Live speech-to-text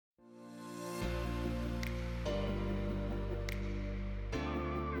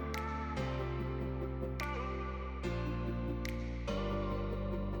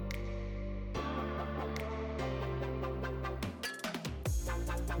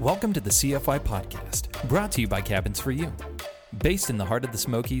Welcome to the CFY Podcast, brought to you by Cabins for You. Based in the heart of the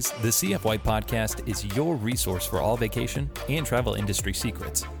Smokies, the CFY Podcast is your resource for all vacation and travel industry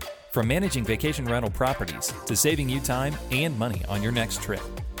secrets. From managing vacation rental properties to saving you time and money on your next trip,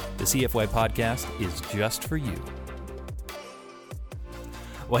 the CFY Podcast is just for you.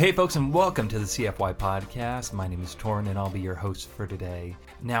 Well, hey folks, and welcome to the CFY Podcast. My name is Torrin, and I'll be your host for today.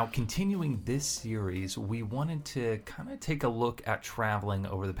 Now, continuing this series, we wanted to kind of take a look at traveling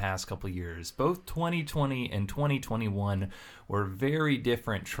over the past couple of years. Both 2020 and 2021 were very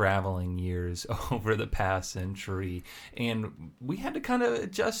different traveling years over the past century, and we had to kind of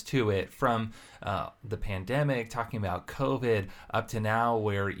adjust to it from the pandemic, talking about COVID, up to now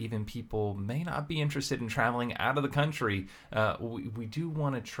where even people may not be interested in traveling out of the country. We do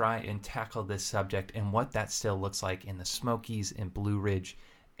want to try and tackle this subject and what that still looks like in the Smokies and Blue Ridge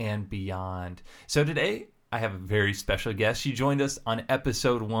and beyond. So today, I have a very special guest. She joined us on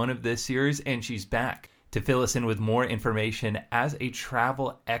episode 1 of this series, and she's back to fill us in with more information as a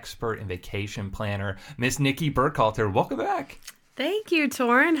travel expert and vacation planner. Miss Nikki Burkhalter, welcome back. Thank you,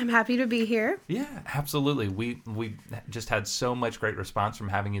 Torrin. I'm happy to be here. Yeah, absolutely. We just had so much great response from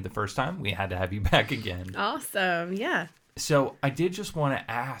having you the first time. We had to have you back again. Awesome. Yeah. So I did just want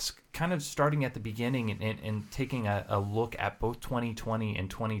to ask, kind of starting at the beginning and taking a look at both 2020 and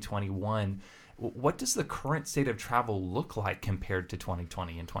 2021, what does the current state of travel look like compared to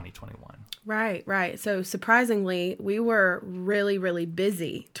 2020 and 2021? Right. So surprisingly, we were really, really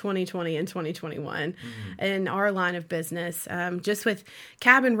busy 2020 and 2021 in our line of business. Just with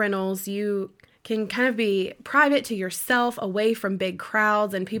cabin rentals, you can kind of be private to yourself, away from big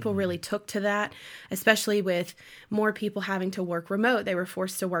crowds, and people really took to that, especially with more people having to work remote. They were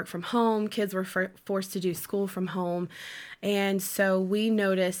forced to work from home. Kids were forced to do school from home. And so we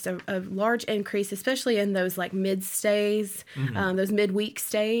noticed a large increase, especially in those like mid-stays, those midweek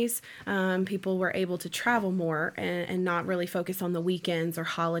stays. People were able to travel more and not really focus on the weekends or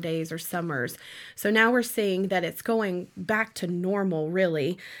holidays or summers. So now we're seeing that it's going back to normal,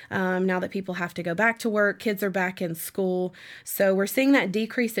 really, now that people have to go back to work, kids are back in school. So we're seeing that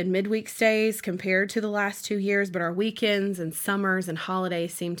decrease in midweek stays compared to the last 2 years, but our weekends and summers and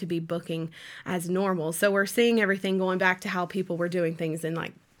holidays seem to be booking as normal. So we're seeing everything going back to how people were doing things in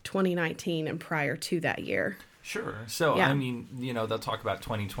like 2019 and prior to that year. Sure. So, Yeah. I mean, they'll talk about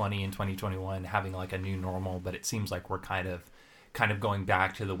 2020 and 2021 having like a new normal, but it seems like we're kind of going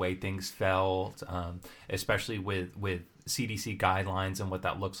back to the way things felt, especially with CDC guidelines and what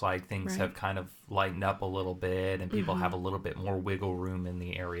that looks like. Things have kind of lightened up a little bit, and people have a little bit more wiggle room in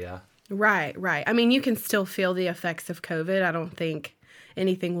the area. Right. I mean, you can still feel the effects of COVID. I don't think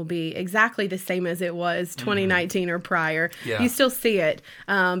anything will be exactly the same as it was 2019 or prior. Yeah. You still see it,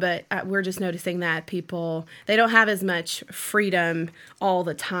 but we're just noticing that people, they don't have as much freedom all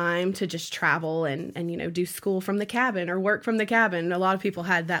the time to just travel and do school from the cabin or work from the cabin. A lot of people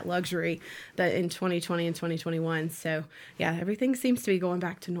had that luxury that in 2020 and 2021. So yeah, everything seems to be going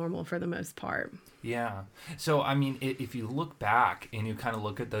back to normal for the most part. Yeah. So, I mean, if you look back and you kind of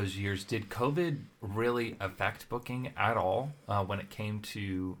look at those years, did COVID really affect booking at all when it came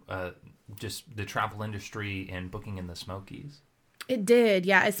to just the travel industry and booking in the Smokies? It did,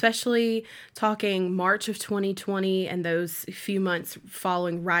 yeah, especially talking March of 2020 and those few months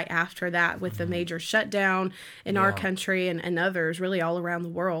following right after that with the major shutdown in our country and others really all around the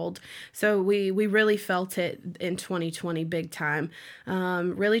world. So we really felt it in 2020 big time.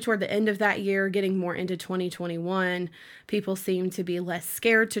 Really toward the end of that year, getting more into 2021, people seemed to be less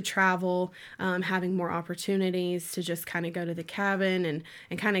scared to travel, having more opportunities to just kind of go to the cabin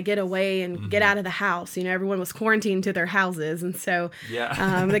and kind of get away and get out of the house. Everyone was quarantined to their houses, and so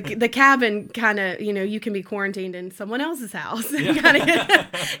the cabin kind of, you can be quarantined in someone else's house and kind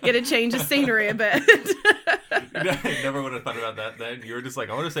of get a change of scenery a bit. I never would have thought about that then. You were just like,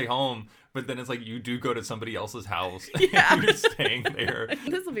 I want to stay home, but then it's like you do go to somebody else's house. Yeah. You're staying there.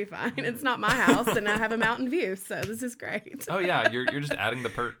 This will be fine. It's not my house, and I have a mountain view, so this is great. Oh yeah, you're just adding the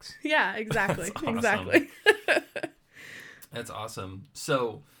perks. Yeah, exactly. That's awesome. Exactly. That's awesome.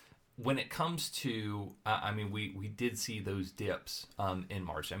 So when it comes to, we did see those dips in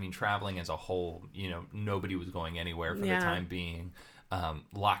March. I mean, traveling as a whole, nobody was going anywhere for the time being.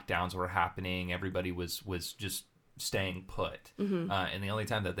 Lockdowns were happening. Everybody was just staying put. And the only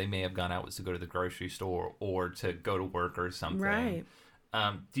time that they may have gone out was to go to the grocery store or to go to work or something. Right.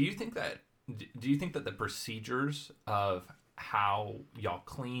 Do you think that the procedures of how y'all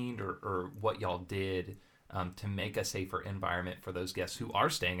cleaned or what y'all did to make a safer environment for those guests who are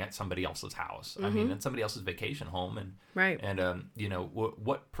staying at somebody else's house? I mean, at somebody else's vacation home, and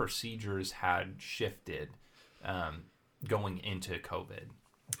what procedures had shifted going into COVID?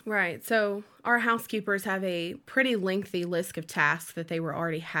 Right. So our housekeepers have a pretty lengthy list of tasks that they were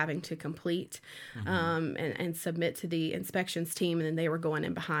already having to complete and submit to the inspections team, and then they were going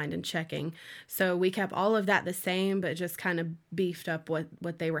in behind and checking. So we kept all of that the same, but just kind of beefed up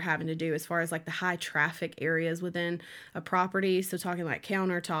what they were having to do as far as like the high traffic areas within a property. So talking like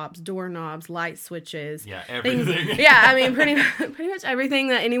countertops, doorknobs, light switches. Yeah, everything. Yeah, I mean, pretty much everything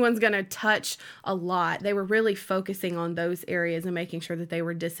that anyone's going to touch a lot. They were really focusing on those areas and making sure that they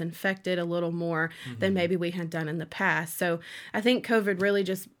were disinfected a little more than maybe we had done in the past. So I think COVID really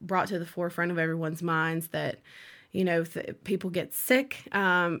just brought to the forefront of everyone's minds that, people get sick,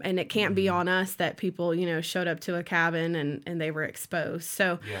 and it can't be on us that people, showed up to a cabin and they were exposed.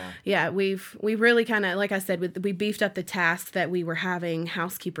 So we really kind of, like I said, we beefed up the tasks that we were having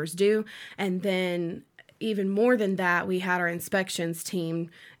housekeepers do. And then even more than that, we had our inspections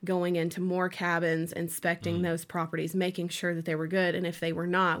team going into more cabins, inspecting those properties, making sure that they were good. And if they were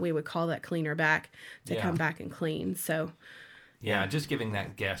not, we would call that cleaner back to come back and clean. So, yeah, just giving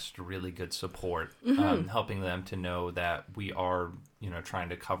that guest really good support, helping them to know that we are, trying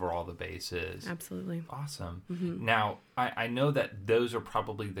to cover all the bases. Absolutely. Awesome. Now, I know that those are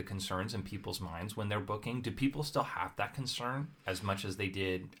probably the concerns in people's minds when they're booking. Do people still have that concern as much as they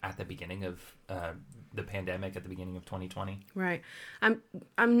did at the beginning of the pandemic, at the beginning of 2020? Right.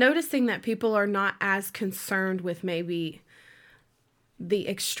 I'm noticing that people are not as concerned with maybe the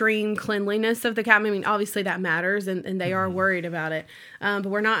extreme cleanliness of the cabin. I mean, obviously that matters, and they are worried about it. But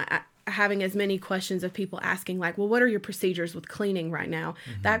we're not having as many questions of people asking like, well, what are your procedures with cleaning right now?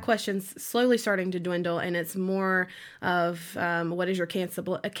 That question's slowly starting to dwindle, and it's more of what is your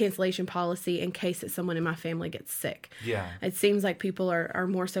cancellation policy in case that someone in my family gets sick? Yeah. It seems like people are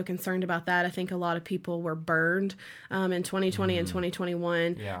more so concerned about that. I think a lot of people were burned in 2020 and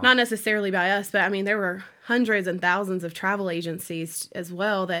 2021. Yeah. Not necessarily by us, but I mean, there were hundreds and thousands of travel agencies as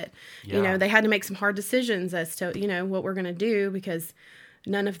well that, they had to make some hard decisions as to, what we're going to do, because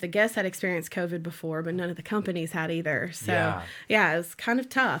none of the guests had experienced COVID before, but none of the companies had either. So, it was kind of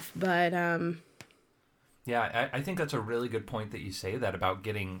tough. But yeah, I think that's a really good point that you say that about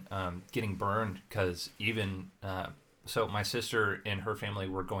getting burned, because even so my sister and her family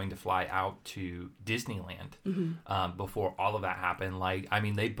were going to fly out to Disneyland before all of that happened. Like, I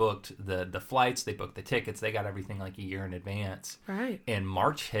mean, they booked the flights, they booked the tickets, they got everything like a year in advance. Right. And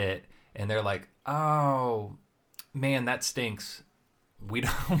March hit, and they're like, "Oh, man, that stinks. We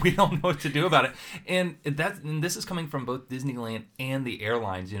don't know what to do about it." And this is coming from both Disneyland and the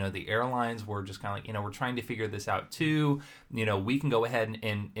airlines. The airlines were just kind of like, we're trying to figure this out too. We can go ahead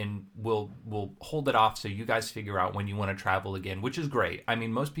and we'll hold it off so you guys figure out when you want to travel again, which is great. I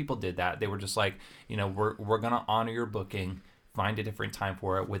mean, most people did that. They were just like, we're going to honor your booking, find a different time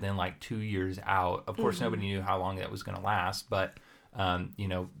for it within like 2 years out. Of course, nobody knew how long that was going to last, but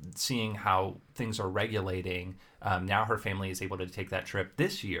seeing how things are regulating, now her family is able to take that trip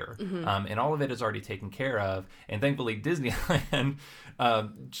this year, and all of it is already taken care of. And thankfully, Disneyland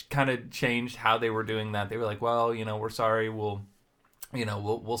kind of changed how they were doing that. They were like, "Well, we're sorry. We'll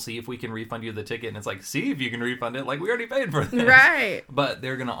see if we can refund you the ticket." And it's like, see if you can refund it. Like, we already paid for this, right? But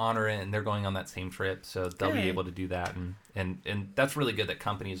they're going to honor it, and they're going on that same trip, so they'll be able to do that. And that's really good that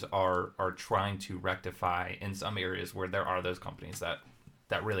companies are trying to rectify in some areas where there are those companies that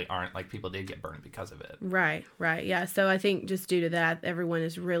really aren't, like, people did get burned because of it. Right. Yeah. So I think just due to that, everyone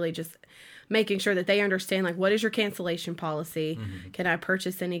is really just making sure that they understand, like, what is your cancellation policy? Can I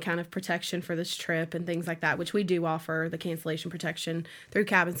purchase any kind of protection for this trip and things like that, which we do offer the cancellation protection through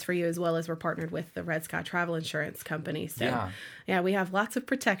Cabins for You, as well as we're partnered with the Red Sky Travel Insurance Company. So yeah, we have lots of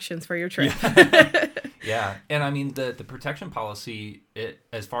protections for your trip. Yeah. And I mean, the protection policy,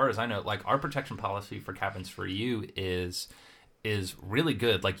 as far as I know, like, our protection policy for Cabins for You is really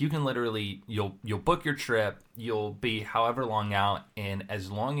good. Like, you can literally, you'll book your trip, you'll be however long out, and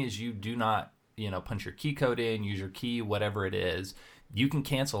as long as you do not, punch your key code in, use your key, whatever it is, you can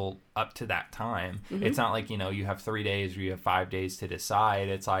cancel up to that time. It's not like, you have 3 days or you have 5 days to decide.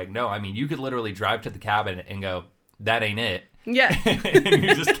 It's like, no, I mean, you could literally drive to the cabin and go, that ain't it. Yeah. And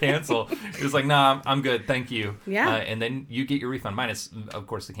you just cancel. It's like, nah, I'm good, thank you. Yeah. And then you get your refund, minus, of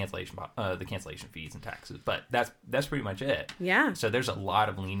course, the cancellation fees and taxes. But that's pretty much it. Yeah. So there's a lot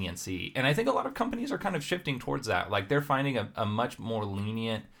of leniency, and I think a lot of companies are kind of shifting towards that. Like, they're finding a much more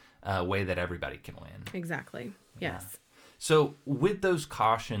lenient way that everybody can win. Exactly. Yes. Yeah. So with those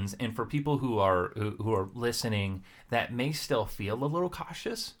cautions, and for people who are listening that may still feel a little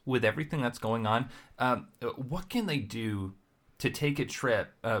cautious with everything that's going on, what can they do to take a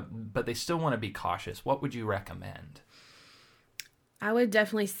trip, but they still want to be cautious? What would you recommend? I would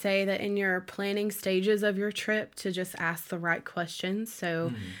definitely say that in your planning stages of your trip to just ask the right questions.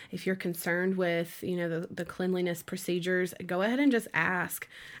 So if you're concerned with, the cleanliness procedures, go ahead and just ask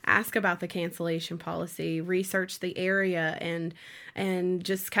about the cancellation policy, research the area, and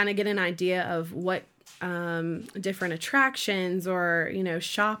just kind of get an idea of what different attractions or,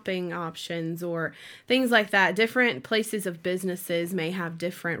 shopping options or things like that. Different places of businesses may have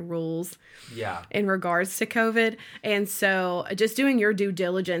different rules in regards to COVID. And so just doing your due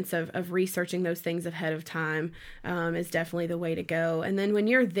diligence of researching those things ahead of time is definitely the way to go. And then when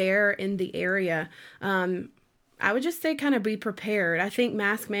you're there in the area, I would just say kind of be prepared. I think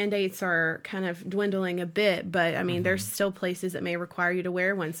mask mandates are kind of dwindling a bit, but I mean, there's still places that may require you to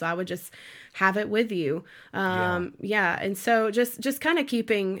wear one. So I would just have it with you. And so just kind of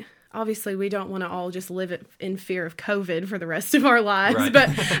keeping, obviously we don't want to all just live in fear of COVID for the rest of our lives, right. But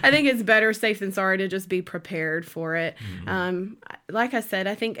I think it's better safe than sorry to just be prepared for it. Like I said,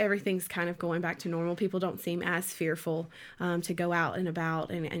 I think everything's kind of going back to normal. People don't seem as fearful to go out and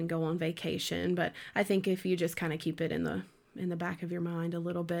about and go on vacation. But I think if you just kind of keep it in the back of your mind a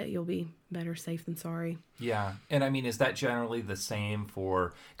little bit, you'll be better safe than sorry. Yeah. And I mean, is that generally the same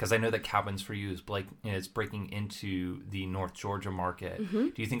because I know that Cabins for You is breaking into the North Georgia market.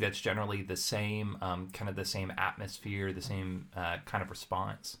 Do you think that's generally the same, kind of the same atmosphere, the same kind of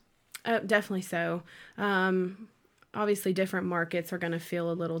response? Definitely so. Obviously, different markets are going to feel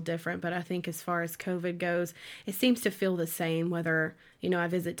a little different, but I think as far as COVID goes, it seems to feel the same, whether, I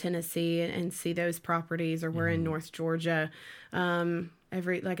visit Tennessee and see those properties or we're in North Georgia.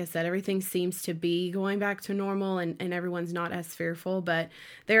 Like I said, everything seems to be going back to normal and everyone's not as fearful, but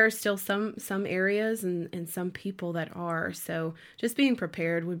there are still some areas and some people that are. So just being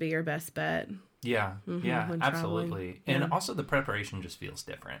prepared would be your best bet. Yeah, absolutely. And also the preparation just feels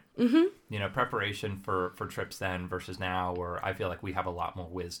different. Preparation for trips then versus now, where I feel like we have a lot more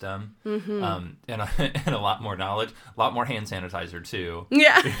wisdom and a lot more knowledge, a lot more hand sanitizer too.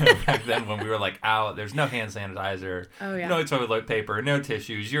 Yeah. Back then when we were like, there's no hand sanitizer, no toilet paper, no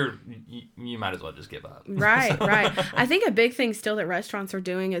tissues, you might as well just give up. Right. I think a big thing still that restaurants are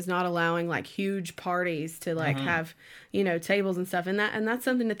doing is not allowing like huge parties to like have, tables and stuff. And that's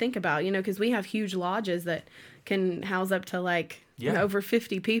something to think about, because we have huge lodges that can house up to like over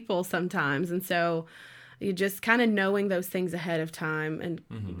 50 people sometimes. And so you just kind of knowing those things ahead of time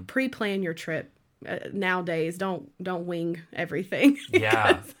and pre-plan your trip. Nowadays, don't wing everything.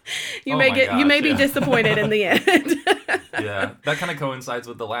 Yeah. You may be disappointed in the end. Yeah. That kind of coincides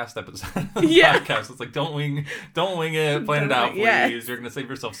with the last episode of the podcast. It's like, don't wing it, plan it out, please. Yes. You're going to save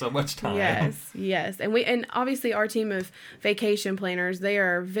yourself so much time. Yes. And obviously our team of vacation planners, they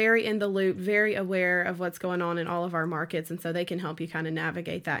are very in the loop, very aware of what's going on in all of our markets. And so they can help you kind of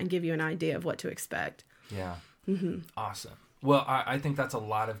navigate that and give you an idea of what to expect. Yeah. Awesome. Well, I think that's a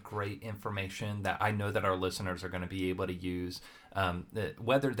lot of great information that I know that our listeners are going to be able to use.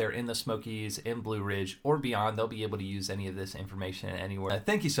 Whether they're in the Smokies, in Blue Ridge, or beyond, they'll be able to use any of this information anywhere.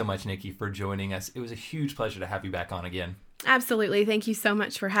 Thank you so much, Nikki, for joining us. It was a huge pleasure to have you back on again. Absolutely. Thank you so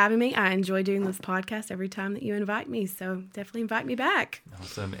much for having me. I enjoy doing this podcast every time that you invite me, so definitely invite me back.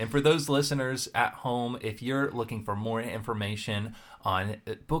 Awesome. And for those listeners at home, if you're looking for more information on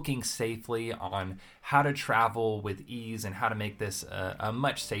booking safely, on how to travel with ease, and how to make this a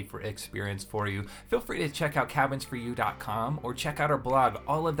much safer experience for you, feel free to check out cabinsforyou.com or check out our blog.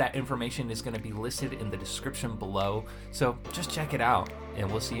 All of that information is going to be listed in the description below, so just check it out,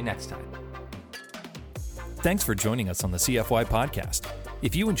 and we'll see you next time. Thanks for joining us on the CFY podcast.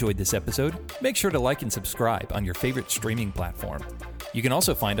 If you enjoyed this episode, make sure to like and subscribe on your favorite streaming platform. You can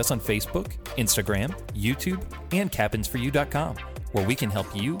also find us on Facebook, Instagram, YouTube, and cabinsforyou.com, where we can help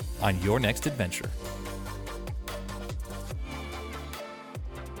you on your next adventure.